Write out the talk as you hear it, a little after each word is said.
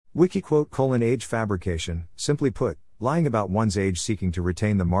Wikiquote: Age Fabrication, simply put, lying about one's age seeking to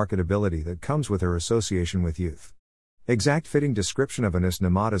retain the marketability that comes with her association with youth. Exact fitting description of Anis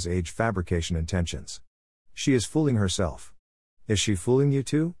Namata's age fabrication intentions. She is fooling herself. Is she fooling you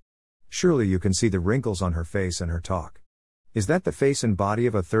too? Surely you can see the wrinkles on her face and her talk. Is that the face and body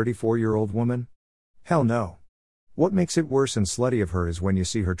of a 34-year-old woman? Hell no. What makes it worse and slutty of her is when you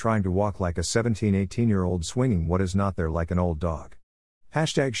see her trying to walk like a 17-18-year-old swinging what is not there like an old dog.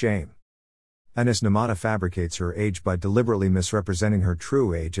 #shame. Anis Namata fabricates her age by deliberately misrepresenting her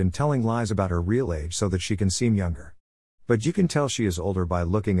true age and telling lies about her real age so that she can seem younger. But you can tell she is older by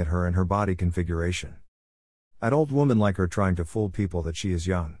looking at her and her body configuration. An old woman like her trying to fool people that she is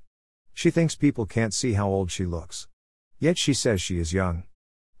young. She thinks people can't see how old she looks. Yet she says she is young.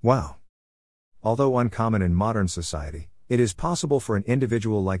 Wow. Although uncommon in modern society, it is possible for an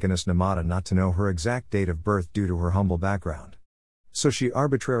individual like Anis Namata not to know her exact date of birth due to her humble background. So she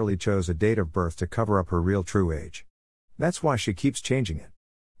arbitrarily chose a date of birth to cover up her real true age. That's why she keeps changing it.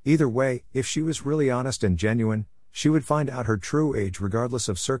 Either way, if she was really honest and genuine, she would find out her true age regardless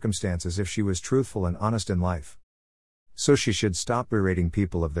of circumstances if she was truthful and honest in life. So she should stop berating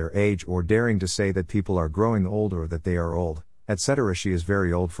people of their age or daring to say that people are growing old or that they are old, etc. She is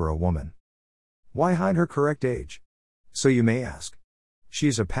very old for a woman. Why hide her correct age? So you may ask. She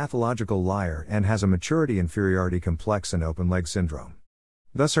is a pathological liar and has a maturity inferiority complex and open leg syndrome.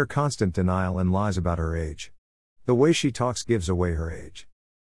 Thus her constant denial and lies about her age. The way she talks gives away her age.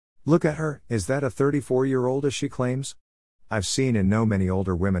 Look at her, is that a 34-year-old as she claims? I've seen and know many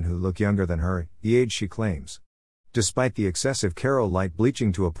older women who look younger than her, the age she claims. Despite the excessive Caro light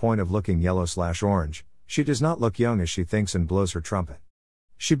bleaching to a point of looking yellow/orange, she does not look young as she thinks and blows her trumpet.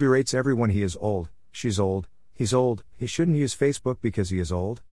 She berates everyone he is old, she's old, he's old, he shouldn't use Facebook because he is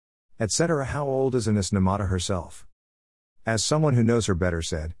old, etc. How old is Anis Namata herself? As someone who knows her better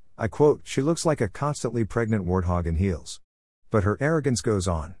said, I quote, she looks like a constantly pregnant warthog in heels. But her arrogance goes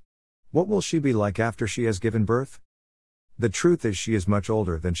on. What will she be like after she has given birth? The truth is she is much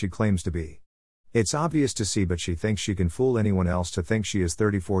older than she claims to be. It's obvious to see, but she thinks she can fool anyone else to think she is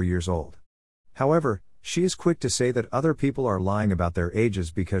 34 years old. However, she is quick to say that other people are lying about their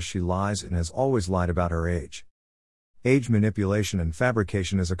ages because she lies and has always lied about her age. Age manipulation and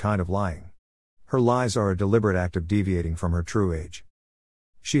fabrication is a kind of lying. Her lies are a deliberate act of deviating from her true age.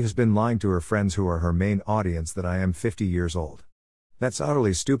 She has been lying to her friends who are her main audience that I am 50 years old. That's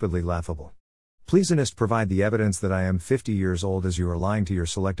utterly stupidly laughable. Please Anis, provide the evidence that I am 50 years old as you are lying to your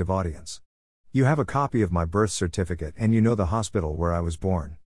selective audience. You have a copy of my birth certificate and you know the hospital where I was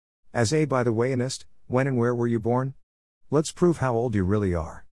born. By the way Anis, when and where were you born? Let's prove how old you really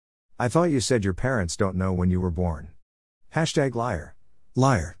are. I thought you said your parents don't know when you were born. #liar.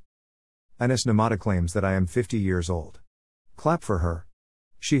 Liar. Anis Namata claims that I am 50 years old. Clap for her.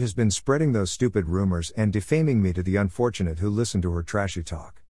 She has been spreading those stupid rumors and defaming me to the unfortunate who listen to her trashy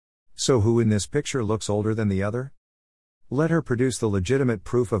talk. So who in this picture looks older than the other? Let her produce the legitimate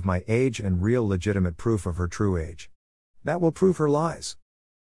proof of my age and real legitimate proof of her true age. That will prove her lies.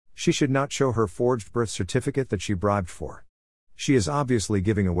 She should not show her forged birth certificate that she bribed for. She is obviously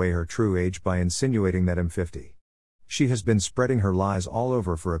giving away her true age by insinuating that I'm 50. She has been spreading her lies all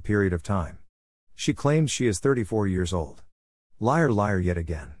over for a period of time. She claims she is 34 years old. Liar, liar yet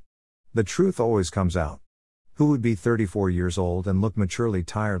again. The truth always comes out. Who would be 34 years old and look maturely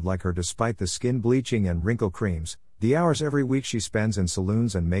tired like her despite the skin bleaching and wrinkle creams, the hours every week she spends in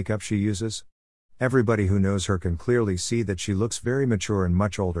saloons and makeup she uses? Everybody who knows her can clearly see that she looks very mature and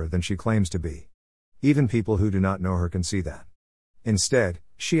much older than she claims to be. Even people who do not know her can see that. Instead,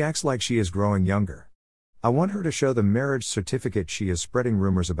 she acts like she is growing younger. I want her to show the marriage certificate she is spreading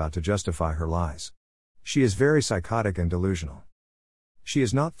rumors about to justify her lies. She is very psychotic and delusional. She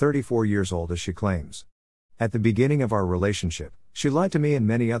is not 34 years old as she claims. At the beginning of our relationship, she lied to me and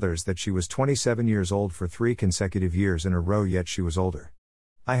many others that she was 27 years old for 3 consecutive years in a row, yet she was older.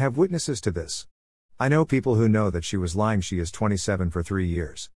 I have witnesses to this. I know people who know that she was lying. She is 27 for 3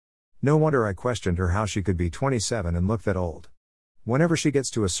 years. No wonder I questioned her how she could be 27 and look that old. Whenever she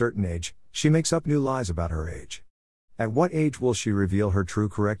gets to a certain age, she makes up new lies about her age. At what age will she reveal her true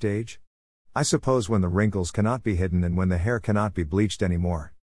correct age? I suppose when the wrinkles cannot be hidden and when the hair cannot be bleached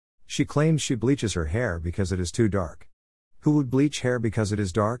anymore. She claims she bleaches her hair because it is too dark. Who would bleach hair because it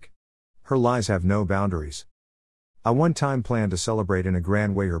is dark? Her lies have no boundaries. I one time planned to celebrate in a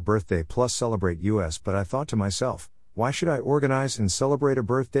grand way her birthday plus celebrate US, but I thought to myself, why should I organize and celebrate a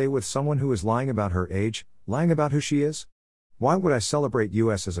birthday with someone who is lying about her age, lying about who she is? Why would I celebrate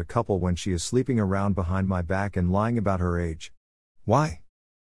US as a couple when she is sleeping around behind my back and lying about her age? Why?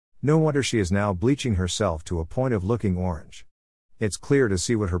 No wonder she is now bleaching herself to a point of looking orange. It's clear to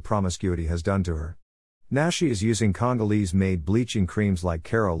see what her promiscuity has done to her. Now she is using Congolese-made bleaching creams like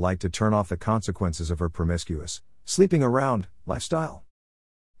Caro Light to turn off the consequences of her promiscuous, sleeping around, lifestyle.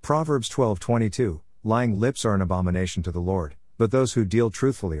 Proverbs 12:22, lying lips are an abomination to the Lord, but those who deal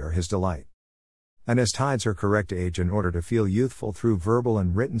truthfully are his delight. Anist hides her correct age in order to feel youthful through verbal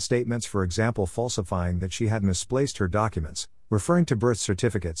and written statements, for example falsifying that she had misplaced her documents, referring to birth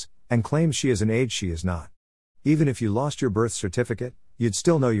certificates, and claims she is an age she is not. Even if you lost your birth certificate, you'd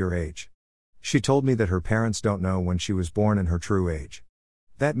still know your age. She told me that her parents don't know when she was born and her true age.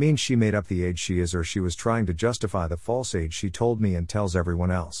 That means she made up the age she is, or she was trying to justify the false age she told me and tells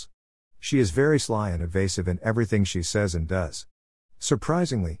everyone else. She is very sly and evasive in everything she says and does.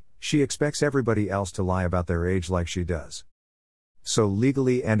 Surprisingly, she expects everybody else to lie about their age like she does. So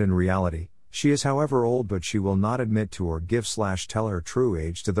legally and in reality, she is however old, but she will not admit to or give/tell her true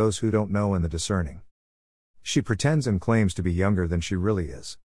age to those who don't know and the discerning. She pretends and claims to be younger than she really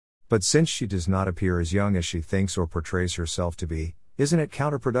is. But since she does not appear as young as she thinks or portrays herself to be, isn't it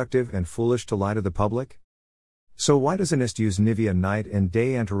counterproductive and foolish to lie to the public? So why does Anist use Nivea Night and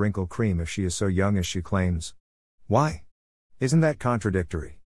Day Anti-Wrinkle Cream if she is so young as she claims? Why? Isn't that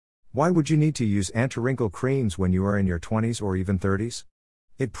contradictory? Why would you need to use anti-wrinkle creams when you are in your 20s or even 30s?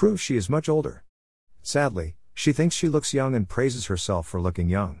 It proves she is much older. Sadly, she thinks she looks young and praises herself for looking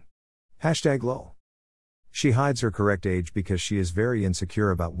young. #lol. She hides her correct age because she is very insecure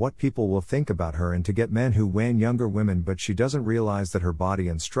about what people will think about her and to get men who wan younger women, but she doesn't realize that her body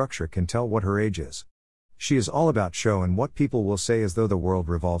and structure can tell what her age is. She is all about show and what people will say, as though the world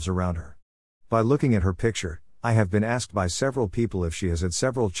revolves around her. By looking at her picture, I have been asked by several people if she has had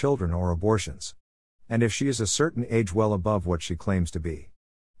several children or abortions. And if she is a certain age well above what she claims to be.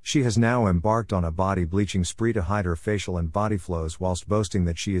 She has now embarked on a body bleaching spree to hide her facial and body flows whilst boasting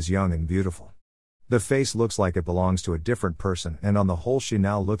that she is young and beautiful. The face looks like it belongs to a different person, and on the whole she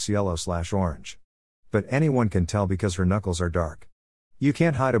now looks yellow/orange. But anyone can tell because her knuckles are dark. You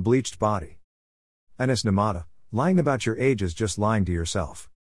can't hide a bleached body. Anist Namata, lying about your age is just lying to yourself.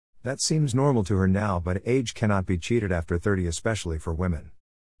 That seems normal to her now, but age cannot be cheated after 30, especially for women.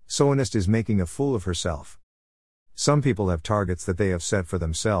 So Anist is making a fool of herself. Some people have targets that they have set for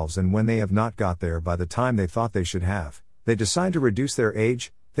themselves, and when they have not got there by the time they thought they should have, they decide to reduce their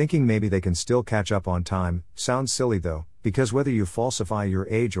age, thinking maybe they can still catch up on time. Sounds silly though, because whether you falsify your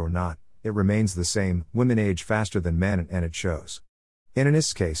age or not, it remains the same. Women age faster than men, and it shows. In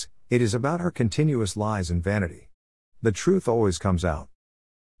Anist's case, it is about her continuous lies and vanity. The truth always comes out.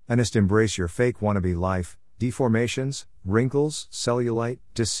 Anist, embrace your fake wannabe life, deformations, wrinkles, cellulite,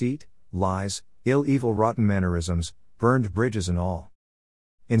 deceit, lies, evil rotten mannerisms, burned bridges and all.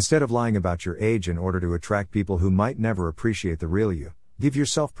 Instead of lying about your age in order to attract people who might never appreciate the real you, give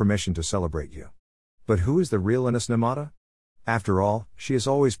yourself permission to celebrate you. But who is the real Anist Namata? After all, she is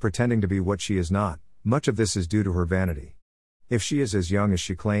always pretending to be what she is not. Much of this is due to her vanity. If she is as young as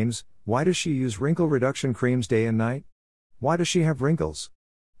she claims, why does she use wrinkle reduction creams day and night? Why does she have wrinkles?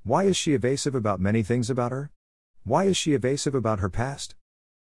 Why is she evasive about many things about her? Why is she evasive about her past?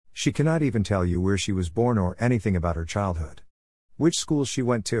 She cannot even tell you where she was born or anything about her childhood. Which schools she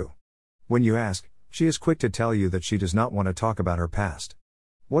went to. When you ask, she is quick to tell you that she does not want to talk about her past.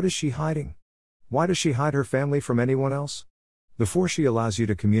 What is she hiding? Why does she hide her family from anyone else? Before she allows you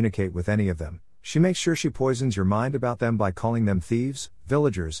to communicate with any of them, she makes sure she poisons your mind about them by calling them thieves,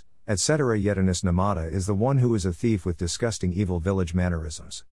 villagers, etc. Yet Anist Namata is the one who is a thief with disgusting evil village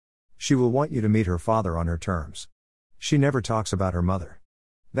mannerisms. She will want you to meet her father on her terms. She never talks about her mother.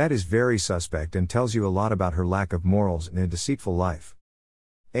 That is very suspect and tells you a lot about her lack of morals and a deceitful life.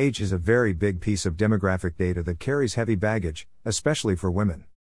 Age is a very big piece of demographic data that carries heavy baggage, especially for women.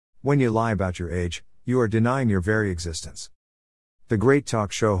 When you lie about your age, you are denying your very existence. The great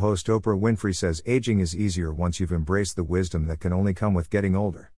talk show host Oprah Winfrey says aging is easier once you've embraced the wisdom that can only come with getting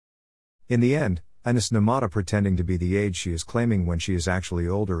older. In the end, Anist Namata pretending to be the age she is claiming when she is actually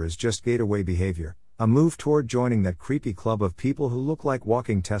older is just gateway behavior, a move toward joining that creepy club of people who look like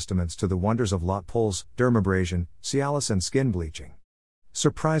walking testaments to the wonders of lot pulls, dermabrasion, Cialis and skin bleaching.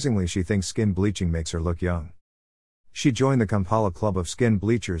 Surprisingly, she thinks skin bleaching makes her look young. She joined the Kampala club of skin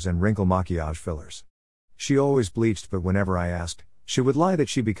bleachers and wrinkle maquillage fillers. She always bleached, but whenever I asked, she would lie that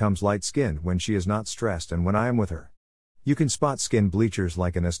she becomes light-skinned when she is not stressed and when I am with her. You can spot skin bleachers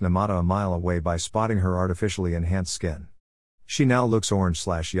like Anist Namata a mile away by spotting her artificially enhanced skin. She now looks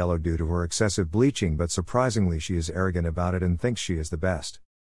orange/yellow due to her excessive bleaching, but surprisingly she is arrogant about it and thinks she is the best.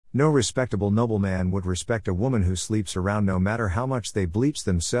 No respectable nobleman would respect a woman who sleeps around no matter how much they bleach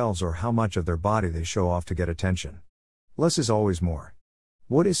themselves or how much of their body they show off to get attention. Less is always more.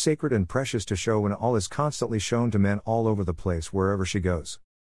 What is sacred and precious to show when all is constantly shown to men all over the place wherever she goes?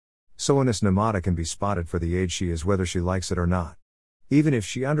 Solanus nemata can be spotted for the age she is whether she likes it or not. Even if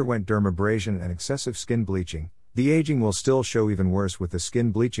she underwent dermabrasion and excessive skin bleaching, the aging will still show even worse with the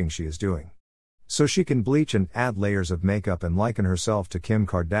skin bleaching she is doing. So she can bleach and add layers of makeup and liken herself to Kim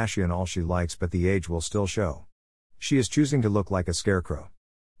Kardashian all she likes, but the age will still show. She is choosing to look like a scarecrow.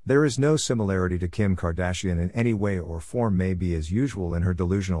 There is no similarity to Kim Kardashian in any way or form, may be as usual in her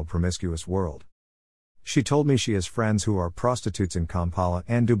delusional promiscuous world. She told me she has friends who are prostitutes in Kampala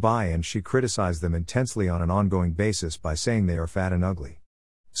and Dubai, and she criticized them intensely on an ongoing basis by saying they are fat and ugly.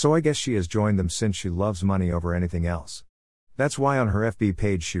 So I guess she has joined them since she loves money over anything else. That's why on her FB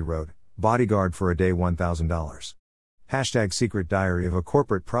page she wrote, "Bodyguard for a day $1,000. Hashtag secret diary of a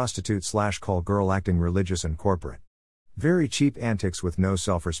corporate prostitute / call girl acting religious and corporate." Very cheap antics with no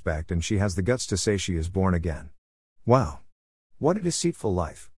self-respect, and she has the guts to say she is born again. Wow. What a deceitful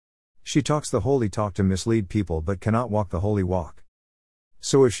life. She talks the holy talk to mislead people but cannot walk the holy walk.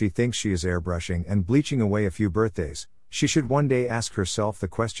 So if she thinks she is airbrushing and bleaching away a few birthdays, she should one day ask herself the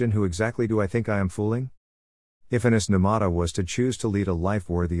question, who exactly do I think I am fooling? If Anis Namata was to choose to lead a life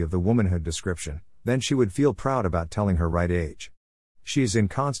worthy of the womanhood description, then she would feel proud about telling her right age. She is in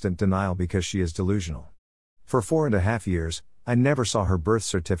constant denial because she is delusional. For 4.5 years, I never saw her birth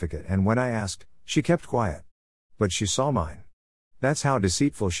certificate, and when I asked, she kept quiet. But she saw mine. That's how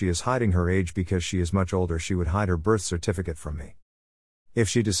deceitful she is, hiding her age. Because she is much older, she would hide her birth certificate from me. If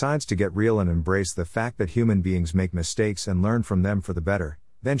she decides to get real and embrace the fact that human beings make mistakes and learn from them for the better,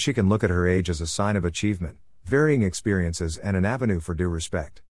 then she can look at her age as a sign of achievement, varying experiences, and an avenue for due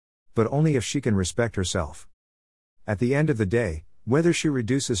respect. But only if she can respect herself. At the end of the day, whether she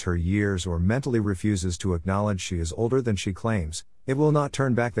reduces her years or mentally refuses to acknowledge she is older than she claims, it will not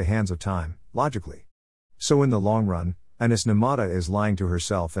turn back the hands of time, logically. So in the long run, Anis Namata is lying to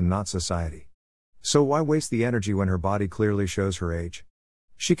herself and not society. So why waste the energy when her body clearly shows her age?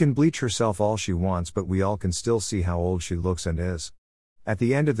 She can bleach herself all she wants, but we all can still see how old she looks and is. At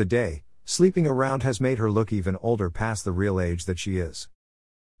the end of the day, sleeping around has made her look even older past the real age that she is.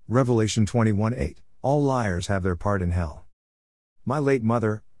 Revelation 21:8, all liars have their part in hell. My late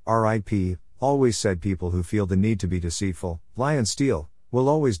mother, R.I.P., always said people who feel the need to be deceitful, lie and steal, will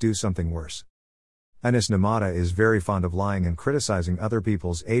always do something worse. Anis Namata is very fond of lying and criticizing other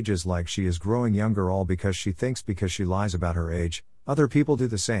people's ages like she is growing younger, all because she thinks because she lies about her age, other people do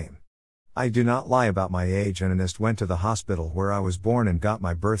the same. I do not lie about my age, and Anis went to the hospital where I was born and got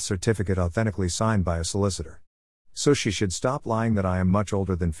my birth certificate authentically signed by a solicitor. So she should stop lying that I am much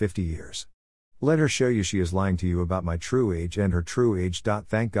older than 50 years. Let her show you she is lying to you about my true age and her true age.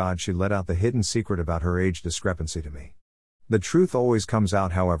 Thank God she let out the hidden secret about her age discrepancy to me. The truth always comes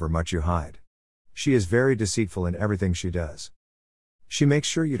out however much you hide. She is very deceitful in everything she does. She makes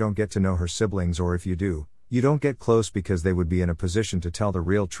sure you don't get to know her siblings, or if you do, you don't get close because they would be in a position to tell the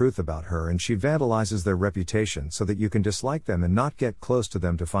real truth about her, and she vandalizes their reputation so that you can dislike them and not get close to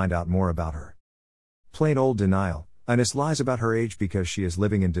them to find out more about her. Plain old denial. Anis lies about her age because she is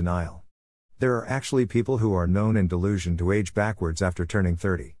living in denial. There are actually people who are known in delusion to age backwards after turning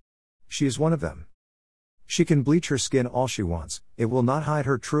 30. She is one of them. She can bleach her skin all she wants, it will not hide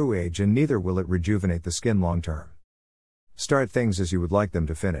her true age, and neither will it rejuvenate the skin long term. Start things as you would like them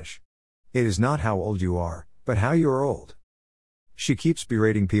to finish. It is not how old you are, but how you are old. She keeps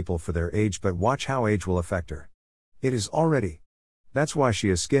berating people for their age, but watch how age will affect her. It is already. That's why she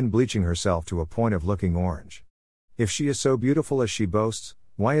is skin bleaching herself to a point of looking orange. If she is so beautiful as she boasts,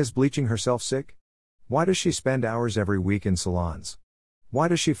 why is bleaching herself sick? Why does she spend hours every week in salons? Why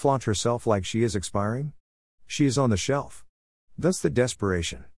does she flaunt herself like she is expiring? She is on the shelf. Thus the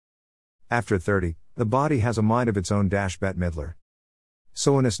desperation. After 30, the body has a mind of its own. Bette Midler.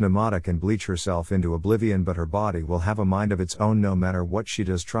 So Anis Namata can bleach herself into oblivion, but her body will have a mind of its own no matter what she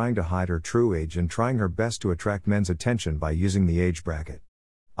does, trying to hide her true age and trying her best to attract men's attention by using the age bracket.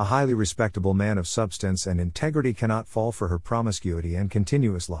 A highly respectable man of substance and integrity cannot fall for her promiscuity and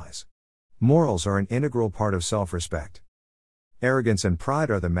continuous lies. Morals are an integral part of self-respect. Arrogance and pride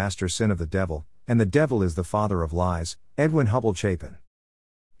are the master sin of the devil, and the devil is the father of lies. Edwin Hubble Chapin.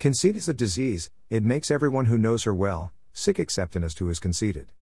 Conceit is a disease, it makes everyone who knows her well sick except Anis, who is conceited.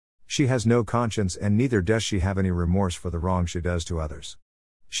 She has no conscience, and neither does she have any remorse for the wrong she does to others.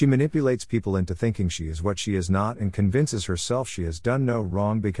 She manipulates people into thinking she is what she is not, and convinces herself she has done no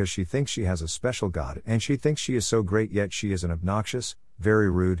wrong because she thinks she has a special God, and she thinks she is so great, yet she is an obnoxious, very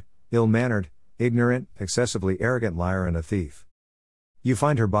rude, ill-mannered, ignorant, excessively arrogant liar and a thief. You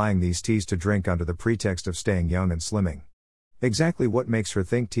find her buying these teas to drink under the pretext of staying young and slimming. Exactly what makes her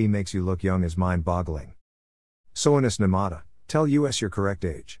think tea makes you look young is mind-boggling. So Anis Namata, Tell US your correct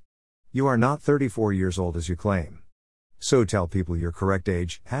age. You are not 34 years old as you claim. So tell people your correct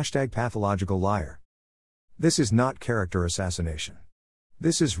age, #pathological liar. This is not character assassination.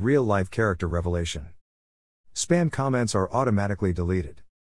 This is real life character revelation. Spam comments are automatically deleted.